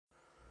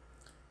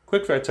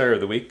Quick Torah of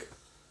the week.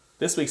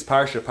 This week's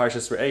parsha,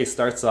 Parshas Re'eh,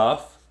 starts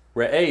off,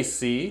 Re'eh,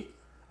 see,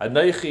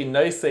 Anoichi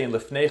noisein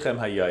lefnechem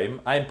hayayim,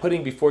 I am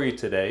putting before you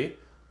today,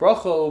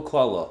 bracha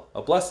u'klala,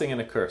 a blessing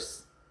and a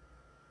curse.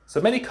 So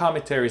many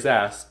commentaries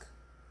ask,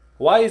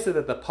 why is it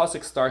that the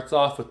pasuk starts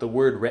off with the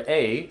word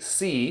Re'eh,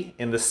 see,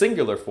 in the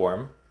singular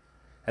form,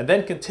 and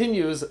then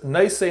continues,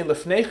 noisein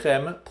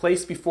lefnechem,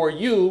 placed before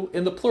you,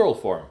 in the plural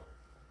form?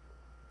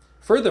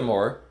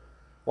 Furthermore,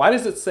 why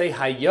does it say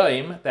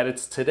hayayim, that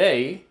it's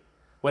today,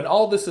 when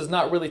all this is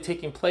not really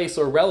taking place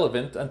or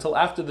relevant until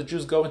after the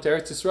Jews go into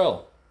Eretz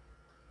Yisrael?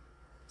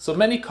 So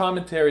many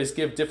commentaries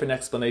give different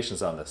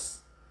explanations on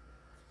this.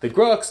 The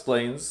Gra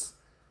explains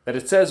that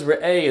it says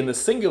Re'eh in the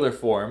singular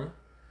form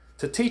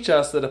to teach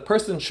us that a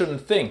person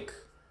shouldn't think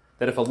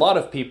that if a lot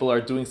of people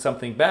are doing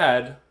something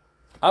bad,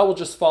 I will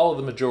just follow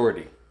the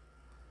majority.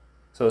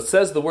 So it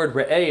says the word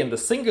Re'eh in the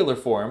singular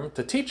form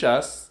to teach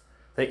us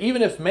that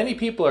even if many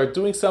people are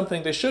doing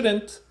something they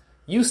shouldn't,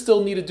 you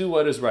still need to do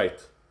what is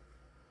right.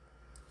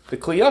 The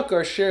Kli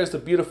Yakar shares a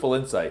beautiful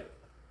insight.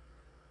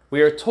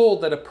 We are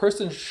told that a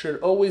person should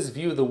always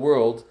view the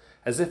world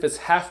as if it's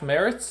half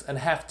merits and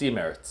half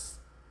demerits.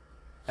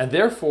 And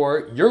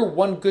therefore, your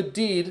one good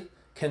deed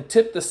can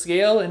tip the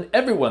scale in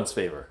everyone's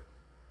favor.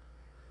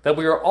 That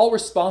we are all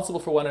responsible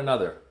for one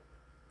another.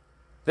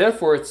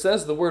 Therefore, it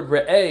says the word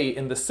Re'eh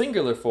in the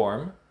singular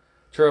form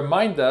to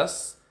remind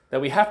us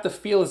that we have to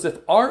feel as if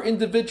our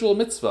individual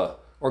mitzvah,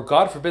 or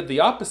God forbid the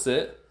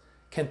opposite,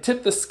 can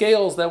tip the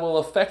scales that will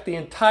affect the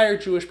entire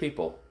Jewish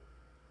people.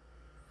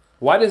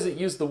 Why does it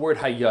use the word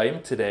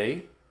hayayim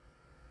today?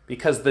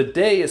 Because the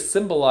day is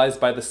symbolized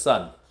by the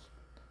sun.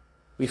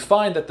 We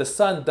find that the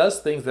sun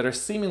does things that are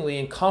seemingly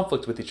in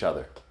conflict with each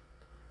other.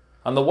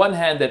 On the one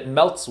hand, it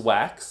melts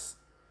wax,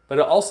 but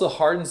it also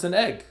hardens an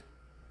egg.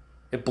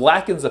 It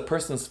blackens a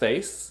person's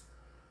face,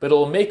 but it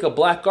will make a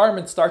black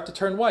garment start to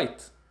turn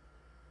white.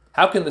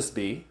 How can this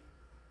be?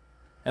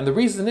 And the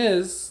reason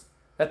is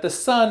that the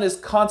sun is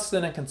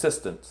constant and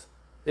consistent.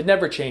 It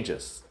never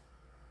changes.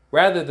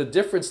 Rather, the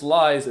difference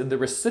lies in the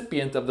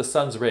recipient of the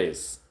sun's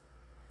rays.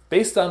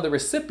 Based on the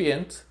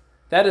recipient,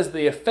 that is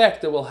the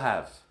effect it will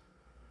have.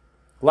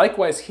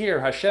 Likewise here,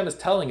 Hashem is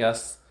telling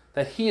us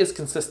that He is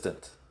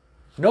consistent.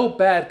 No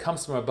bad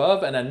comes from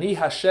above, and Ani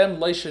Hashem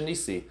lo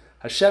shenisi.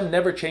 Hashem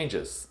never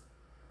changes.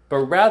 But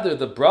rather,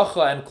 the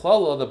bracha and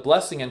klala, the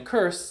blessing and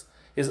curse,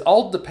 is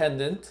all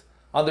dependent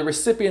on the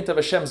recipient of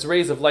Hashem's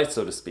rays of light,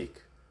 so to speak.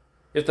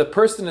 If the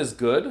person is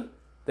good,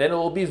 then it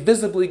will be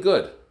visibly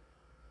good.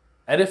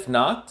 And if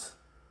not,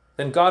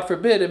 then God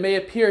forbid, it may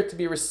appear to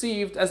be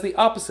received as the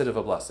opposite of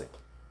a blessing.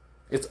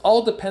 It's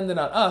all dependent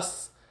on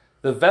us,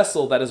 the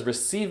vessel that is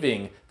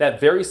receiving that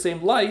very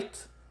same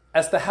light,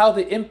 as to how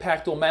the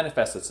impact will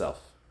manifest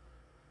itself.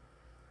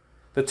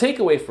 The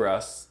takeaway for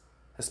us,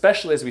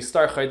 especially as we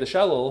start Chodesh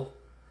Elul,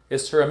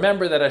 is to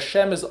remember that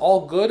Hashem is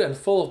all good and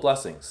full of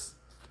blessings.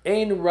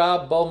 Ein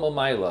ra bo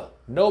mamayla.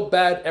 No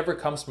bad ever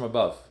comes from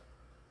above.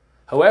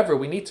 However,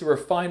 we need to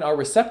refine our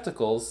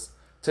receptacles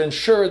to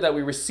ensure that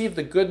we receive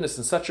the goodness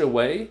in such a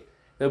way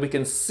that we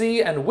can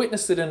see and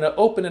witness it in an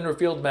open and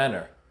revealed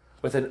manner,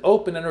 with an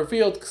open and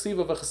revealed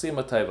ksiva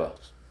v'chasima taiva.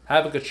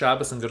 Have a good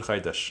Shabbos and good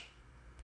Chodesh.